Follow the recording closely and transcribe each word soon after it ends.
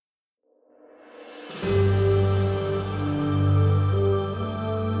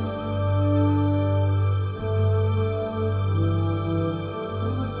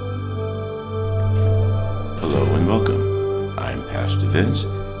Vince,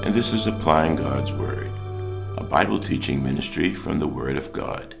 and this is Applying God's Word, a Bible teaching ministry from the Word of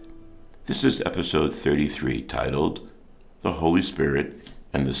God. This is episode 33, titled, The Holy Spirit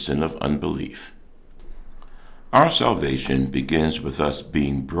and the Sin of Unbelief. Our salvation begins with us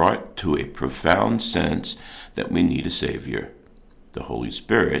being brought to a profound sense that we need a Savior. The Holy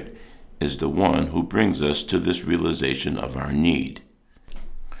Spirit is the one who brings us to this realization of our need.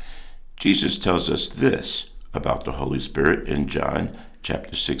 Jesus tells us this about the Holy Spirit in John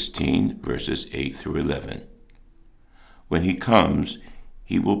chapter 16, verses 8 through 11. When he comes,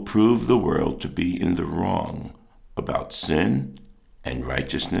 he will prove the world to be in the wrong about sin and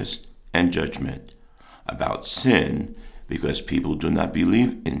righteousness and judgment. About sin, because people do not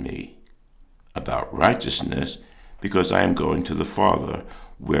believe in me. About righteousness, because I am going to the Father,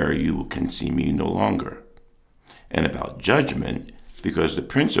 where you can see me no longer. And about judgment, because the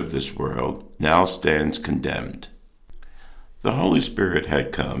prince of this world now stands condemned. The Holy Spirit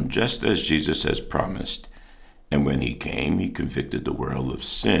had come just as Jesus has promised, and when he came, he convicted the world of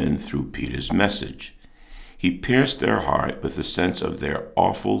sin through Peter's message. He pierced their heart with a sense of their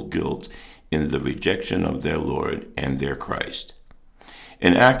awful guilt in the rejection of their Lord and their Christ.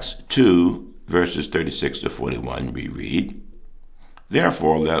 In Acts 2, verses 36 to 41, we read,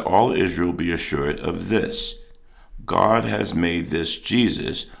 Therefore let all Israel be assured of this, God has made this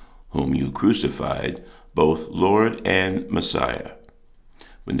Jesus, whom you crucified, both Lord and Messiah.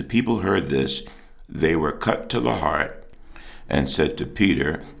 When the people heard this, they were cut to the heart and said to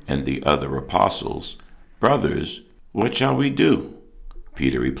Peter and the other apostles, Brothers, what shall we do?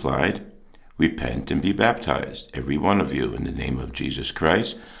 Peter replied, Repent and be baptized, every one of you, in the name of Jesus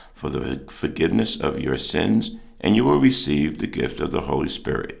Christ, for the forgiveness of your sins, and you will receive the gift of the Holy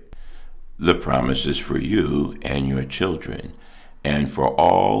Spirit. The promise is for you and your children, and for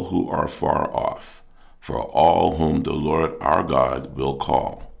all who are far off, for all whom the Lord our God will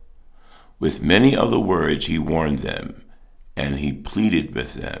call. With many other words he warned them, and he pleaded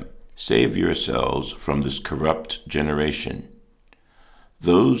with them, Save yourselves from this corrupt generation.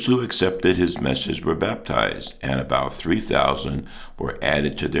 Those who accepted his message were baptized, and about 3,000 were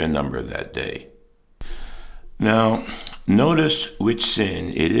added to their number that day. Now, notice which sin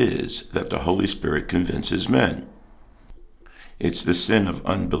it is that the Holy Spirit convinces men. It's the sin of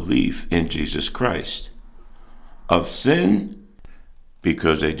unbelief in Jesus Christ. Of sin,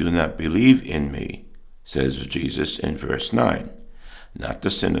 because they do not believe in me, says Jesus in verse 9. Not the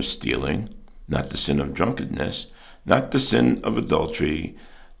sin of stealing, not the sin of drunkenness, not the sin of adultery,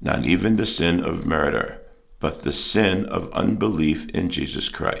 not even the sin of murder, but the sin of unbelief in Jesus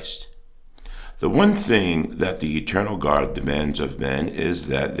Christ. The one thing that the eternal God demands of men is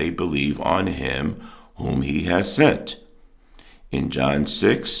that they believe on him whom he has sent. In John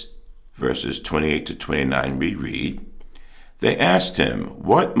 6, verses 28 to 29, we read, They asked him,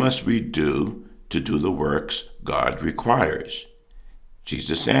 What must we do to do the works God requires?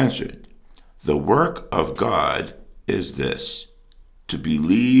 Jesus answered, The work of God is this, to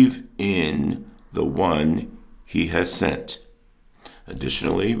believe in the one he has sent.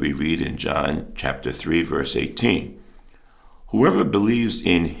 Additionally, we read in John chapter 3, verse 18, Whoever believes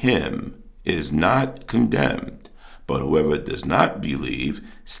in him is not condemned, but whoever does not believe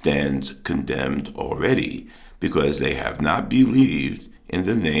stands condemned already, because they have not believed in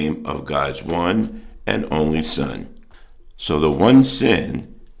the name of God's one and only Son. So the one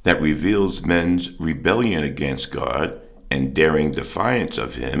sin that reveals men's rebellion against God and daring defiance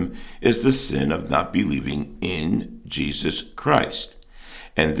of him is the sin of not believing in Jesus Christ.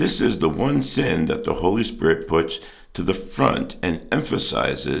 And this is the one sin that the Holy Spirit puts to the front and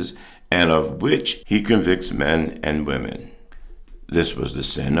emphasizes, and of which he convicts men and women. This was the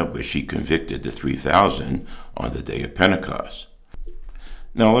sin of which he convicted the 3,000 on the day of Pentecost.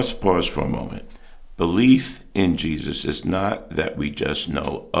 Now let's pause for a moment. Belief in Jesus is not that we just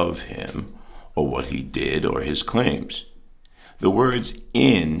know of him, or what he did, or his claims. The words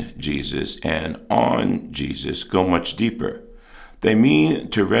in Jesus and on Jesus go much deeper. They mean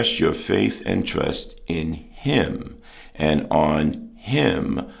to rest your faith and trust in him, and on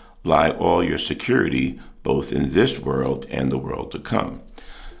him lie all your security, both in this world and the world to come.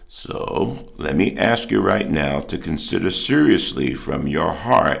 So, let me ask you right now to consider seriously from your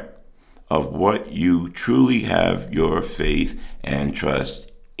heart of what you truly have your faith and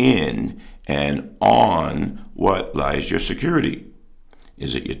trust in, and on what lies your security.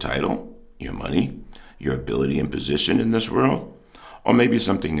 Is it your title, your money, your ability and position in this world? Or maybe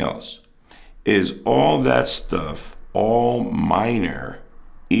something else? Is all that stuff all minor,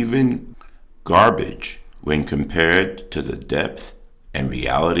 even garbage, when compared to the depth and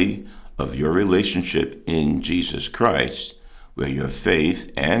reality of your relationship in Jesus Christ, where your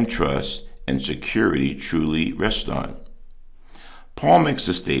faith and trust and security truly rest on. Paul makes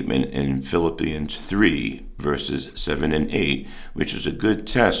a statement in Philippians 3, verses 7 and 8, which is a good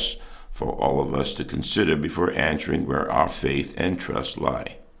test for all of us to consider before answering where our faith and trust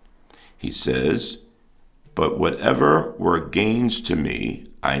lie. He says, "But whatever were gains to me,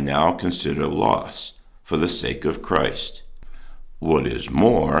 I now consider loss for the sake of Christ. What is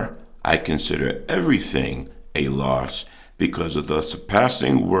more, I consider everything a loss because of the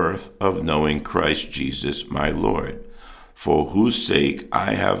surpassing worth of knowing Christ Jesus my Lord, for whose sake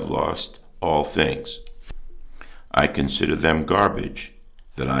I have lost all things. I consider them garbage,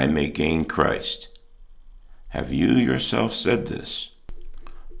 that I may gain Christ." Have you yourself said this?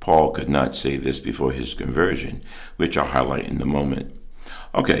 Paul could not say this before his conversion, which I'll highlight in a moment.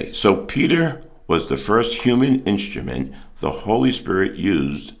 Okay, so Peter was the first human instrument the Holy Spirit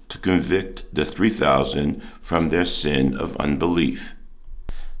used to convict the 3,000 from their sin of unbelief.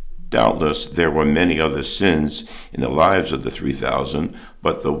 Doubtless, there were many other sins in the lives of the 3,000,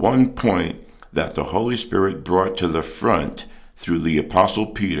 but the one point that the Holy Spirit brought to the front through the Apostle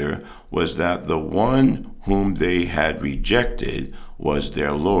Peter was that the one whom they had rejected was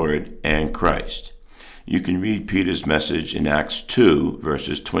their Lord and Christ. You can read Peter's message in Acts 2,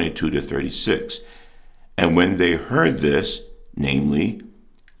 verses 22 to 36. "And when they heard this, namely,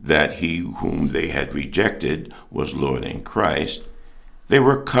 that he whom they had rejected was Lord and Christ, they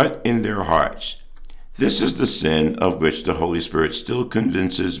were cut in their hearts. This is the sin of which the Holy Spirit still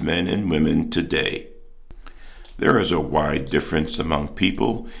convinces men and women today." There is a wide difference among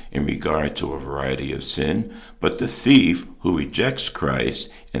people in regard to a variety of sin, but the thief who rejects Christ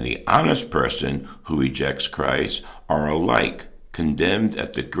and the honest person who rejects Christ are alike condemned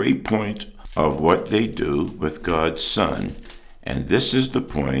at the great point of what they do with God's Son, and this is the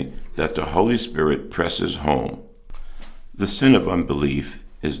point that the Holy Spirit presses home. The sin of unbelief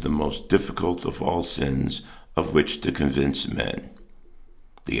is the most difficult of all sins of which to convince men.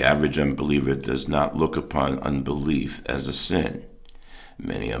 The average unbeliever does not look upon unbelief as a sin.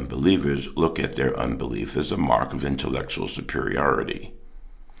 Many unbelievers look at their unbelief as a mark of intellectual superiority.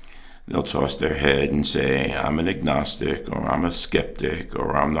 They'll toss their head and say, "I'm an agnostic," or "I'm a skeptic,"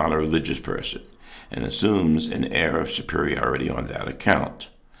 or "I'm not a religious person," and assumes an air of superiority on that account.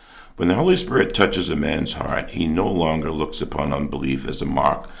 When the Holy Spirit touches a man's heart, he no longer looks upon unbelief as a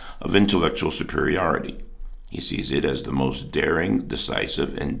mark of intellectual superiority. He sees it as the most daring,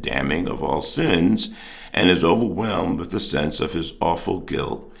 decisive, and damning of all sins, and is overwhelmed with the sense of his awful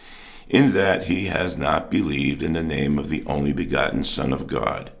guilt, in that he has not believed in the name of the only begotten Son of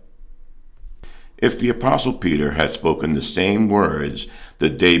God. If the Apostle Peter had spoken the same words the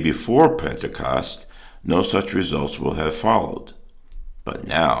day before Pentecost, no such results will have followed. But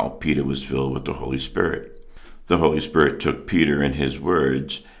now Peter was filled with the Holy Spirit. The Holy Spirit took Peter and his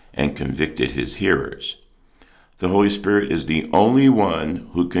words and convicted his hearers. The Holy Spirit is the only one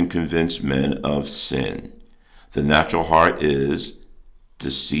who can convince men of sin. The natural heart is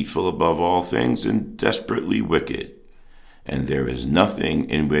deceitful above all things and desperately wicked. And there is nothing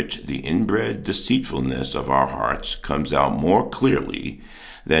in which the inbred deceitfulness of our hearts comes out more clearly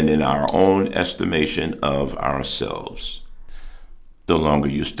than in our own estimation of ourselves. The longer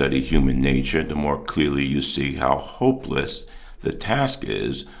you study human nature, the more clearly you see how hopeless the task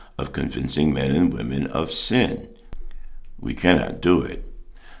is of convincing men and women of sin. We cannot do it,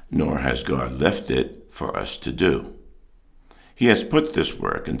 nor has God left it for us to do. He has put this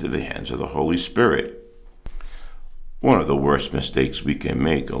work into the hands of the Holy Spirit. One of the worst mistakes we can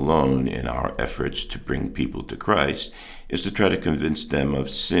make alone in our efforts to bring people to Christ is to try to convince them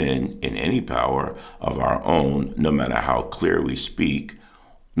of sin in any power of our own, no matter how clear we speak,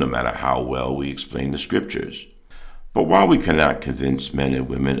 no matter how well we explain the Scriptures. But while we cannot convince men and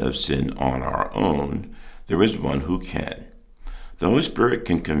women of sin on our own, there is one who can. The Holy Spirit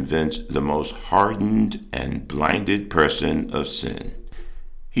can convince the most hardened and blinded person of sin.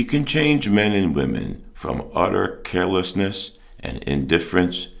 He can change men and women from utter carelessness and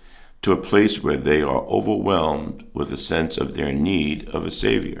indifference to a place where they are overwhelmed with a sense of their need of a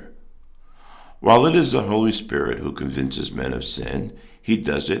Savior. While it is the Holy Spirit who convinces men of sin, He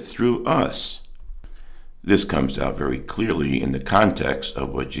does it through us. This comes out very clearly in the context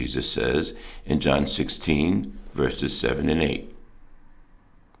of what Jesus says in John 16, verses 7 and 8.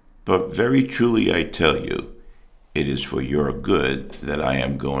 "But very truly I tell you, it is for your good that I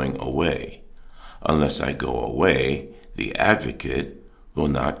am going away. Unless I go away, the Advocate will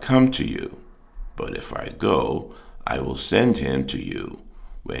not come to you. But if I go, I will send him to you.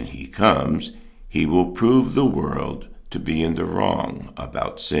 When he comes, he will prove the world to be in the wrong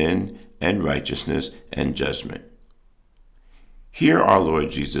about sin and righteousness and judgment." Here our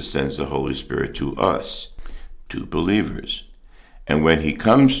Lord Jesus sends the Holy Spirit to us, to believers. And when he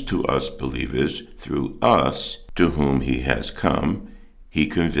comes to us believers through us, to whom he has come, he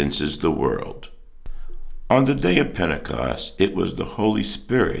convinces the world. On the day of Pentecost, it was the Holy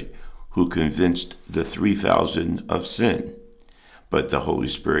Spirit who convinced the 3,000 of sin. But the Holy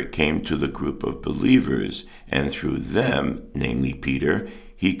Spirit came to the group of believers, and through them, namely Peter,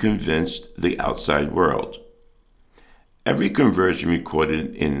 he convinced the outside world. Every conversion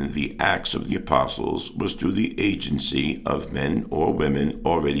recorded in the Acts of the Apostles was through the agency of men or women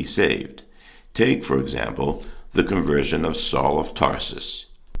already saved. Take, for example, the conversion of Saul of Tarsus.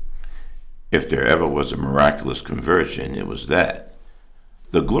 If there ever was a miraculous conversion, it was that.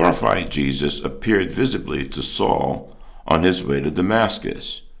 The glorified Jesus appeared visibly to Saul on his way to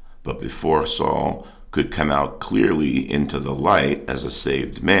Damascus, but before Saul could come out clearly into the light as a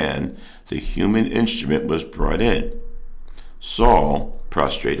saved man, the human instrument was brought in. Saul,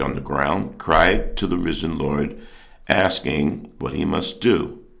 prostrate on the ground, cried to the risen Lord, asking what he must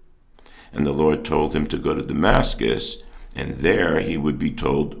do. And the Lord told him to go to Damascus, and there he would be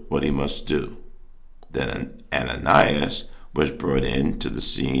told what he must do. Then Ananias was brought into the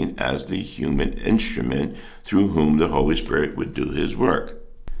scene as the human instrument through whom the Holy Spirit would do his work.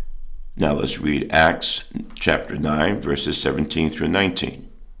 Now let's read Acts chapter 9, verses 17 through 19.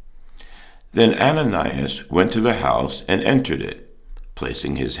 Then Ananias went to the house and entered it.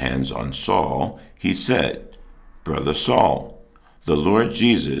 Placing his hands on Saul, he said, "Brother Saul, the Lord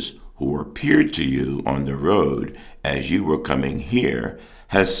Jesus, who appeared to you on the road as you were coming here,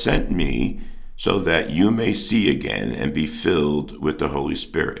 has sent me so that you may see again and be filled with the Holy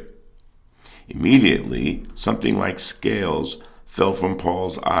Spirit." Immediately, something like scales fell from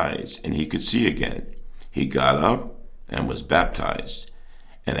Paul's eyes, and he could see again. He got up and was baptized,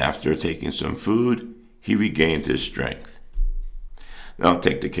 and after taking some food, he regained his strength. Now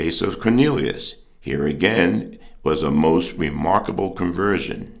take the case of Cornelius. Here again was a most remarkable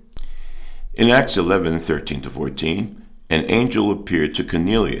conversion. In Acts 11:13-14, an angel appeared to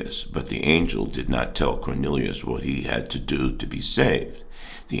Cornelius, but the angel did not tell Cornelius what he had to do to be saved.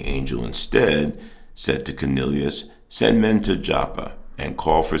 The angel instead said to Cornelius, "Send men to Joppa and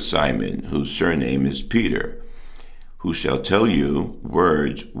call for Simon, whose surname is Peter, who shall tell you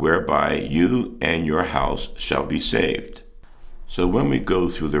words whereby you and your house shall be saved." So when we go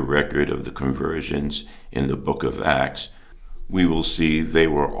through the record of the conversions in the book of Acts, we will see they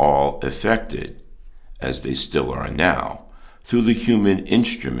were all effected, as they still are now, through the human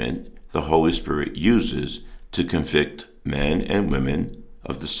instrument the Holy Spirit uses to convict men and women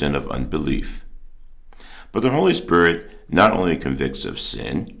of the sin of unbelief. But the Holy Spirit not only convicts of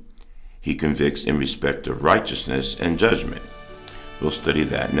sin, he convicts in respect of righteousness and judgment. We'll study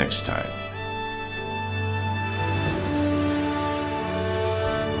that next time.